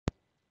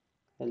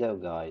Hello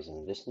guys,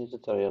 in this new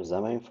tutorial of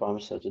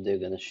xamarin.forms, so today I'm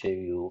going to show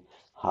you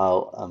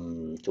how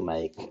to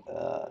make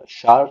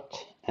chart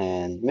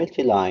and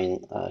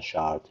multi-line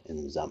chart in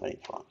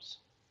xamarin.forms.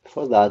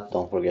 Before that,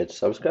 don't forget to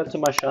subscribe to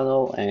my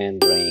channel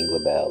and ring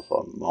the bell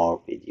for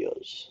more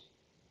videos.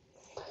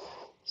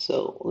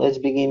 So let's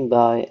begin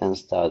by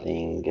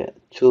installing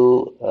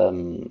two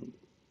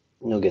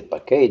NuGet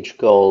package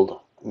called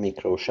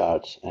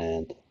Microcharts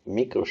and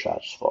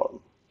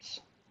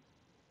Micorcharts.Forms.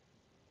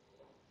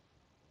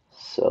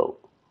 So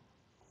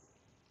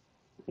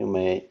you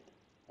may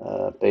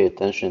pay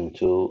attention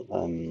to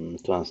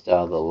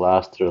install the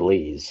last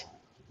release,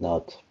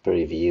 not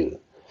preview.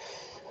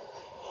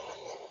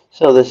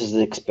 So this is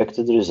the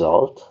expected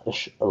result,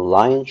 a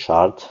line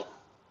chart.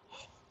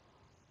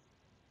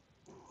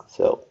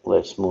 So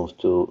let's move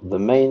to the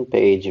main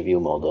page view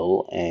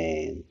model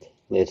and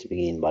let's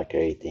begin by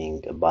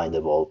creating a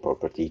bindable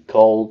property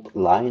called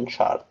line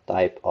chart,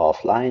 type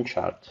of line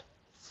chart.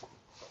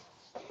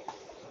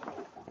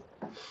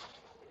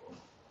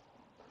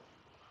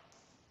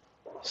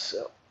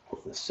 So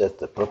let's set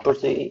the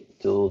property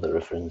to the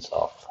reference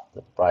of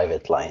the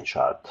private line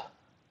chart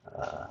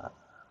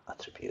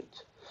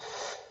attribute.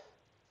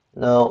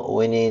 Now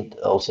we need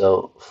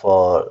also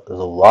for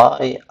the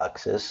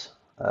y-axis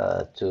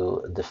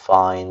to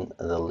define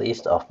the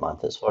list of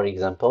months. For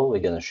example, we're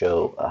going to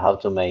show how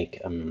to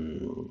make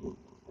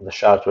the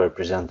chart to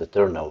represent the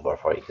turnover,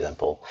 for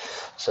example.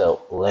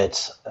 So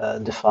let's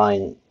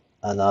define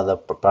another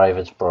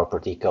private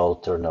property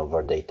called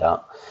turnover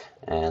data,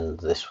 and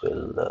this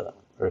will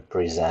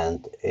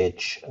represent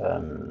each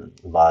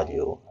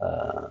value,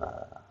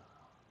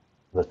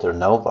 the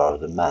turnover of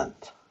the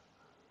month.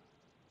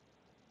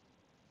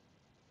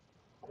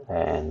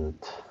 And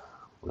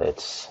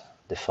let's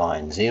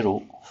define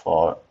 0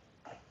 for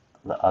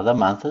the other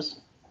months.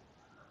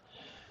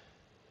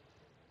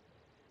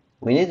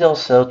 We need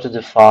also to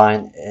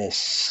define a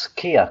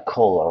Skia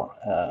color.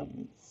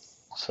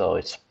 So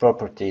it's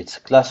property, it's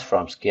class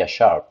from Skia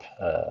Sharp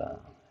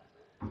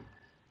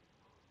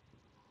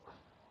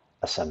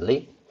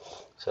assembly.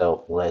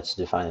 So let's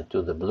define it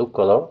to the blue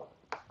color.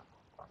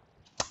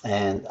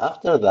 And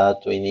after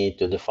that, we need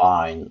to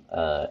define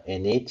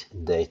init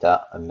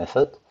data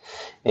method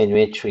in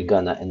which we're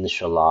gonna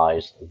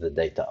initialize the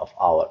data of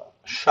our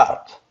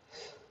chart.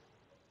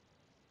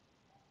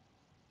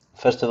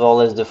 First of all,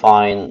 let's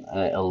define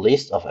a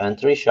list of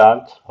entry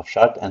chart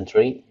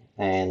entry,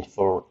 and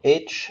for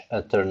each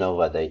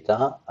turnover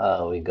data,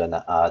 we're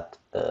gonna add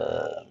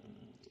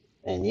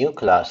a new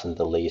class in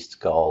the list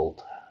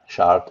called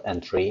chart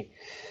entry,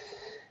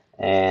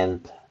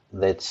 and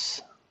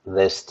this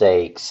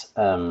takes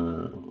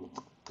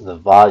the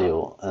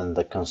value and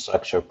the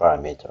constructor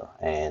parameter,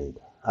 and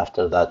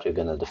after that we're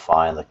going to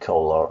define the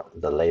color,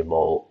 the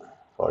label.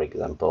 For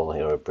example,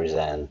 here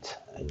represent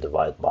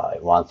divide by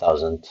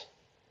 1000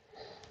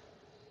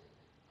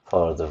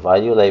 for the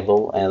value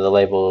label, and the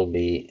label will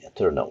be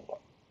turnover.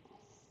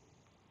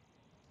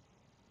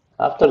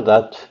 After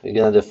that, we're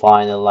going to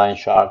define a line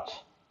chart.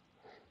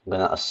 I'm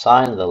going to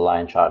assign the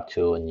line chart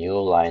to a new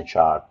line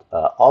chart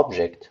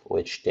object,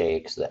 which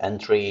takes the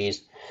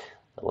entries,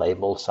 the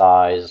label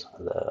size,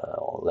 the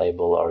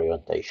label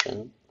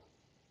orientation.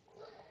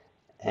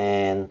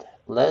 And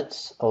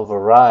let's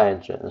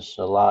override the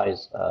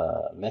initialize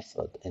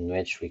method in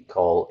which we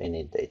call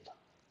init data.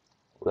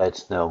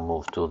 Let's now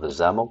move to the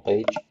XAML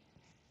page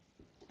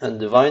and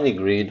define a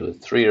grid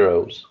with 3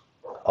 rows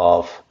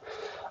of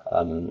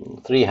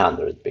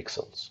 300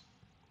 pixels.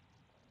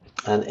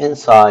 And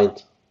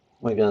inside,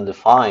 we're going to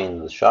define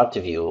the chart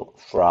view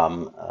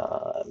from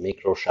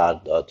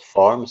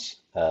Microcharts.Forms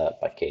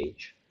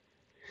package.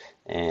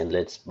 And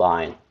let's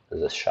bind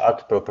the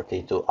chart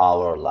property to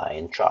our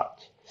line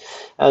chart.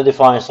 And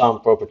define some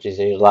properties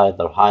here, like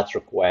the height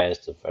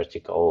request, the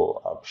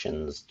vertical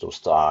options to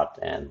start,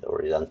 and the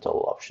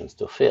horizontal options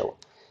to fill.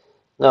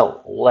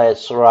 Now,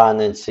 let's run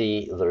and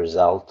see the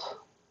result.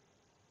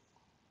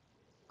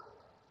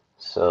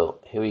 So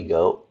here we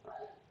go.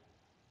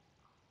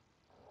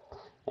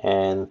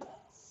 And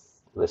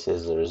this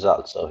is the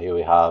result. So here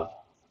we have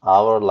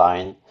our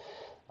line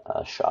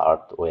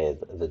chart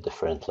with the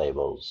different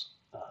labels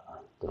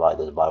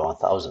divided by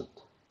 1000.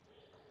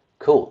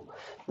 Cool.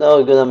 Now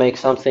we're gonna make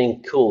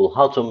something cool.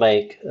 How to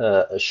make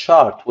a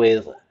chart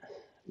with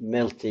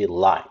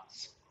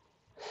multi-lines.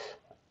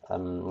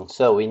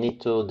 So we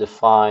need to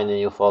define a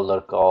new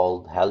folder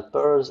called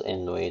helpers,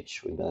 in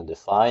which we're gonna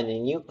define a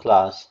new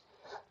class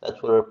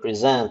that will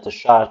represent a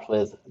chart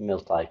with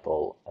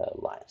multiple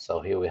lines.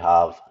 So here we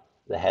have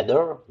the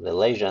header, the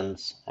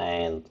legends,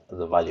 and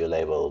the value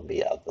label will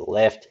be at the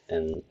left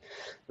and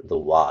the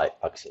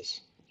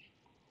y-axis.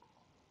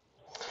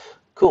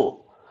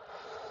 Cool.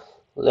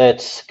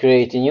 Let's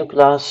create a new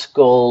class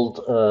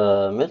called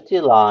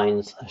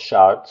multi-lines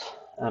chart,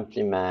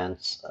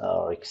 implements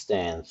or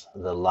extends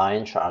the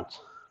line chart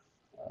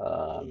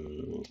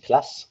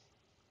class.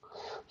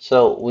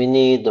 So we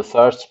need the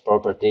first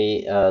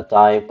property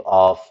type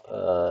of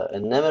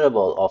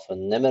enumerable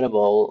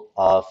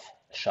of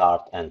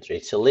chart entry.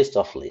 It's a list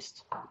of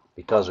lists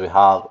because we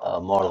have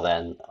more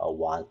than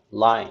one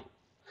line.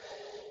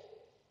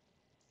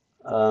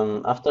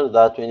 After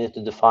that, we need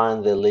to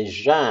define the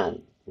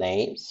legend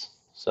names.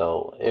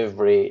 So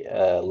every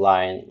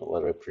line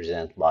will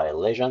represent by a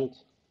legend,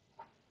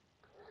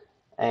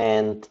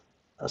 and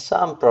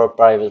some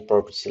private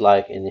property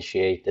like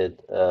initiated,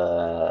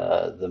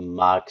 the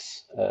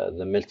max,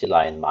 the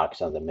multiline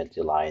max, and the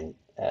multiline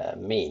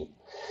mean,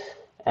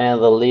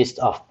 and the list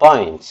of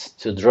points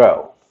to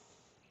draw.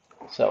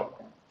 So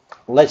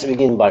let's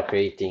begin by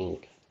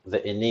creating the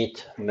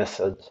init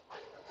method.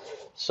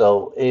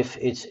 So if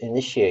it's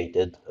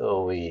initiated,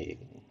 we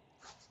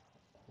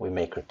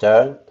make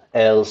return,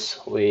 else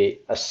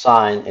we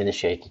assign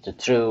initiated to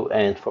true,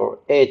 and for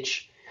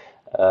each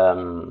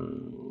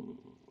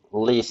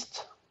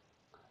list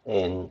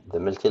in the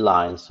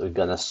multi-lines, we're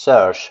gonna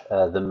search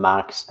the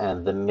max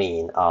and the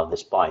mean of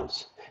these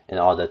points in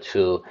order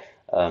to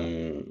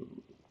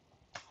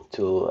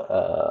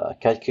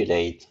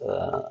calculate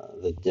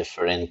the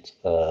different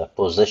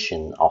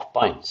position of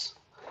points.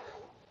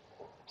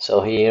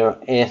 So here,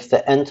 if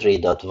the entry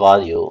dot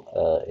value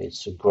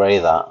is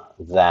greater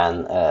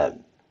than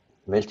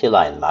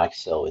multi-line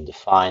max, so we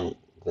define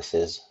this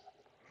is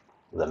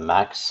the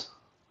max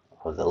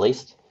of the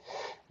list,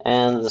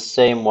 and in the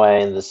same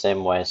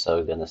way, so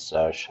we're gonna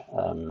search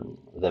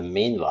the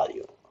mean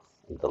value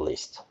in the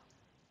list.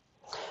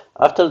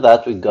 After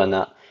that, we're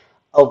gonna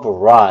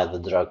override the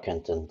draw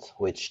content,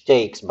 which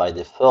takes by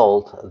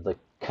default the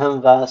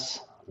canvas,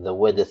 the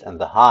width, and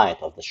the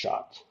height of the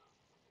chart.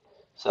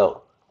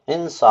 So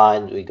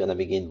inside, we're gonna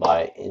begin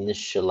by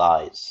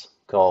initialize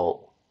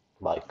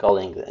by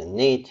calling the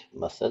init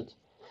method.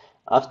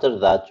 After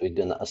that, we're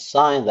gonna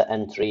assign the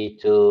entry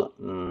to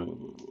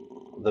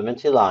the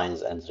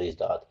multi-lines entries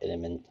dot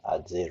element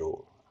at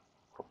 0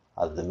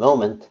 at the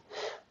moment.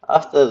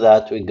 After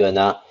that, we're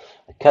gonna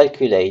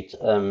calculate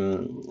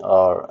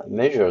our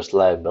measures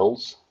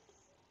labels,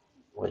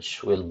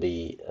 which will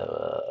be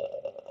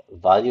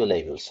value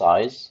label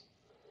size,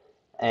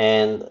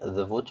 and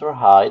the footer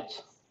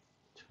height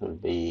will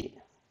be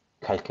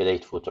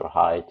calculate footer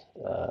height,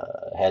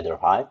 header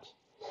height,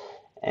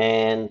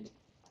 and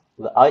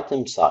the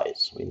item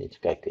size. We need to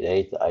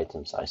calculate the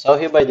item size. So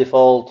here by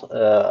default,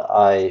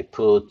 I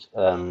put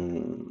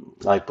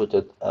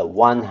it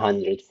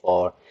 100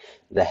 for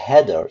the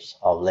headers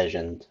of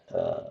legend.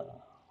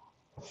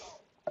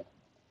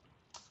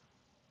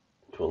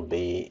 It will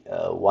be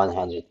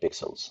 100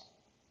 pixels.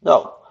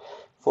 Now,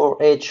 for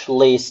each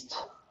list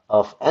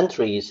of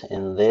entries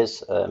in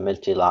this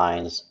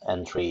multi-lines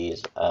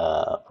entries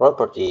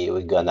property,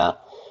 we're gonna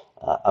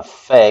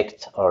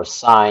affect or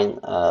assign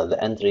the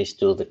entries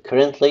to the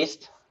current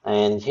list,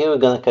 and here we're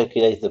going to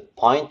calculate the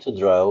point to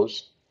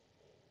draws,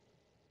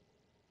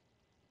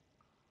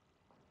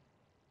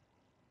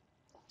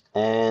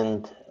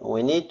 and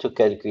we need to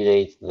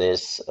calculate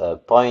this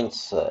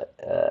points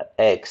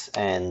x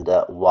and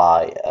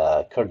y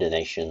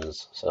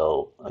coordinations.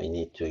 So we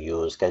need to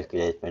use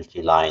calculate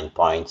multi-line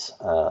points.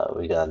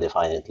 We're going to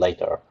define it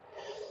later.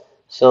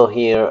 So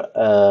here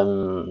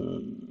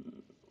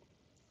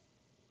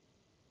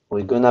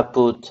we're gonna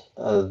put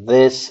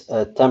this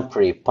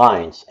temporary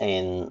points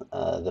in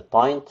the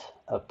point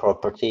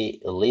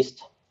property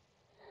list.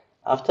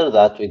 After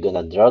that, we're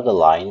gonna draw the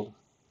line,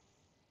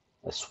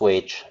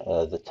 switch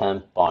the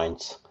temp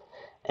points,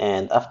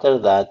 and after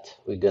that,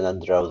 we're gonna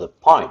draw the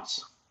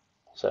points.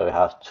 So we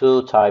have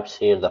two types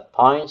here, the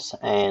points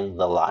and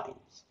the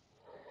lines.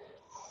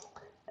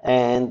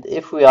 And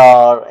if we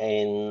are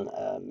in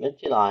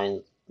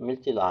multi-line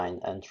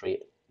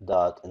entry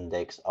dot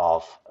index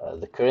of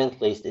the current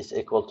list is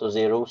equal to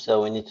 0,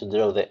 so we need to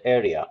draw the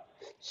area.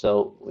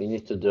 So we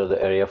need to draw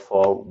the area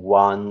for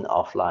one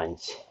of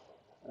lines,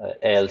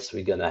 else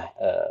we're gonna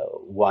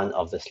one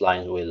of this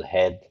lines will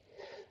hide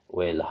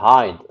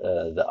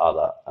the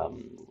other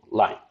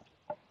line.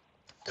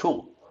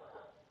 Cool.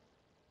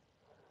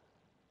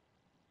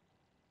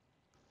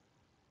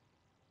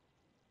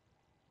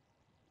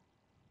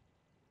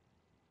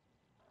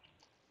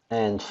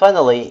 And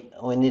finally,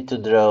 we need to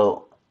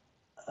draw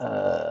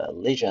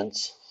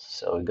legends.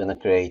 So we're going to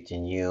create a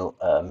new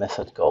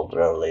method called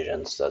draw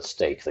legends that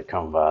takes the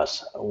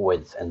canvas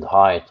width and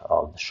height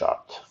of the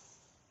chart.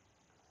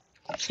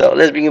 So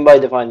let's begin by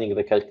defining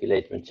the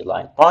calculate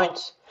multi-line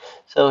points.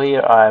 So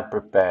here I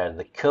prepared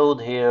the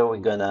code here.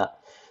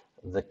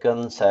 The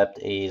concept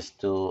is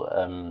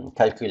to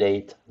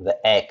calculate the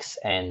X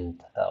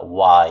and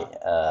Y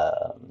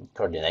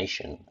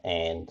coordination,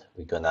 and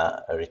we're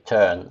gonna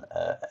return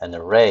an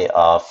array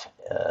of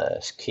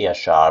skia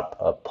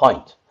sharp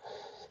points.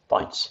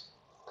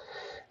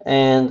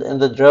 And in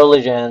the draw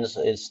legends,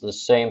 it's the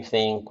same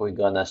thing. We're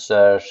gonna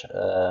search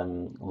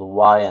the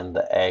Y and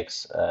the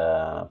X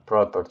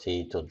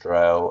property to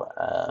draw.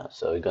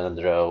 So we're gonna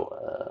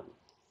draw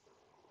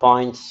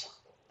points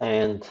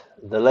and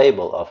the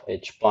label of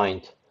each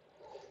point,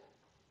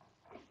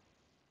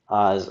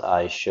 as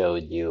I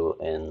showed you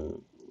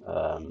in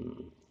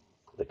the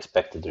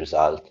expected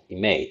result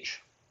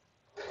image.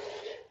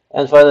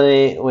 And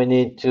finally, we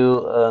need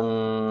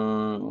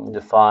to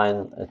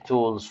define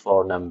tools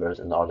for numbers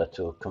in order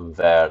to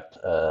convert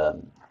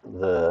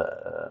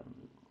the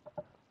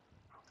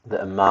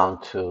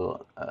amount to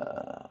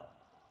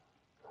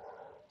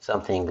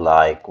something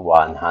like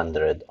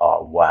 100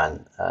 or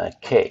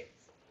 1K.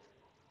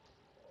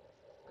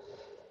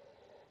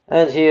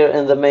 And here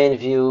in the main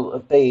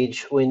view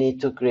page, we need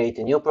to create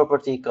a new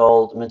property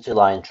called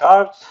multiline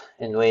chart,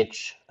 in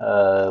which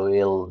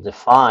we'll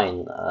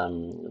define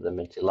the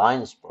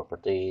multilines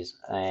properties.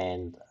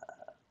 And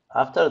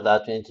after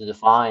that, we need to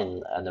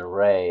define an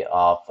array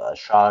of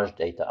charge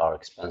data or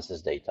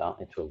expenses data.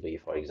 It will be,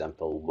 for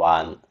example,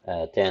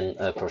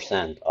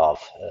 10% of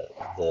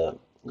the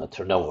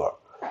turnover.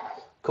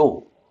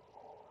 Cool.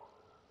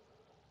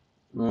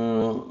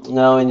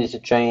 Now we need to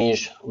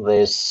change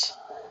this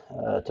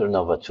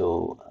turnover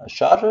to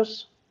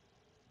charges,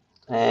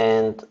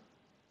 and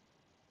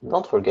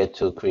don't forget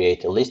to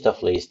create a list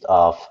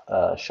of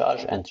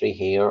charge entry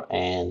here,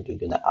 and we're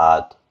gonna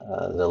add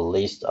the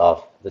list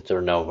of the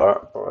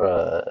turnover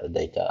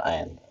data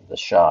and the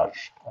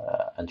charge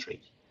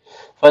entries.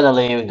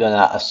 Finally, we're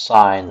gonna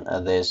assign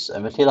this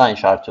multi-line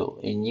chart to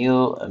a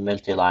new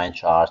multi-line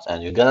chart,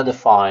 and you're gonna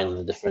define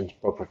the different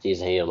properties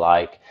here,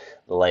 like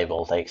the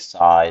label text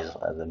size,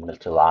 the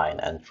multi-line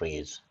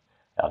entries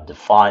are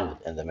defined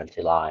in the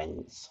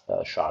multi-lines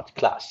chart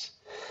class,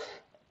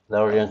 the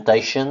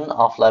orientation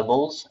of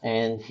labels,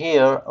 and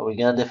here we're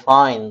gonna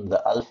define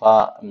the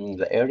alpha,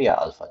 the area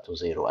alpha to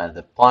 0, and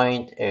the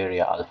point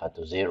area alpha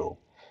to 0,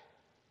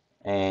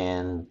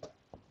 and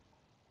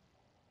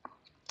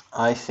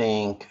I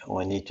think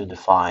we need to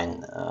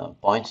define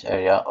points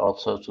area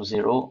also to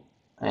 0.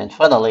 And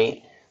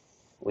finally,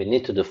 we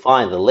need to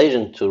define the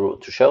legend to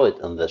show it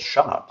in the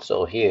chart.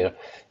 So here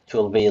it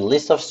will be a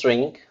list of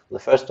string. The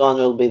first one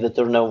will be the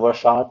turnover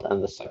chart,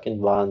 and the second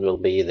one will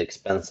be the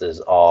expenses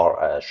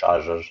or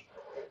charges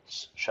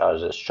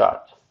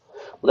chart.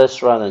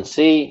 Let's run and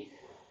see.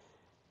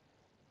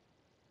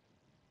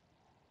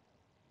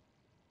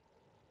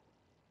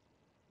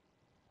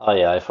 Oh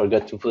yeah, I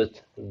forgot to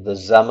put the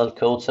XAML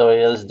code, so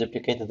I just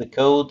duplicated the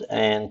code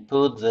and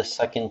put the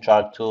second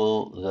chart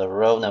to the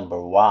row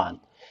number 1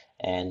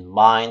 and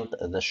bind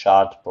the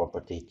chart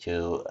property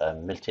to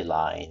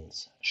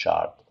multi-lines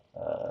chart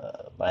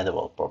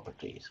bindable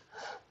properties.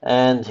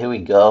 And here we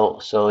go.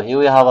 So here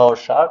we have our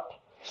chart,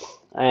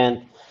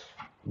 and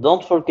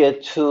don't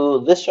forget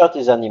to, this chart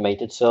is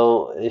animated,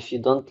 so if you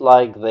don't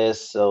like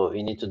this, so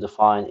you need to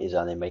define is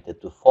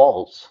animated to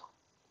false.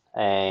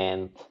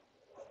 And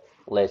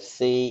let's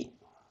see.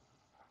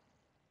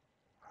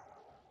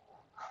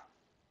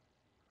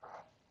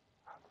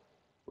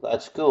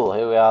 That's cool.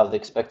 Here we have the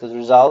expected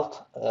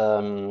result.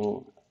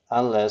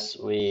 Unless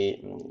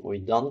we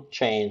don't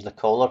change the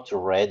color to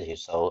red here,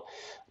 so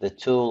the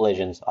two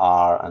legends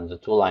are and the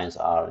two lines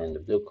are in the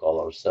blue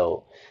color.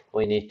 So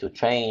we need to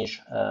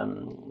change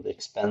the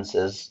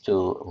expenses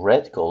to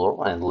red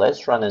color, and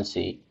let's run and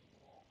see.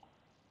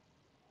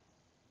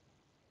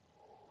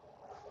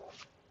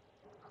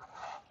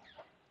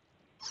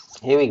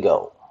 Here we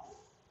go.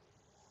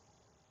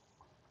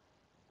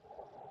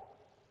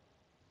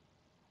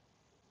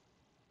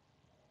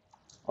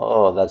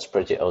 Oh, that's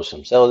pretty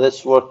awesome. So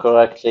this worked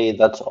correctly.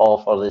 That's all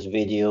for this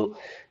video.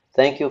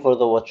 Thank you for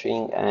the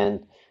watching,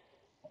 and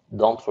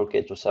don't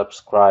forget to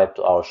subscribe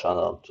to our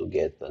channel to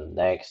get the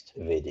next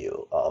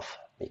video of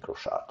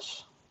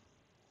Microcharts.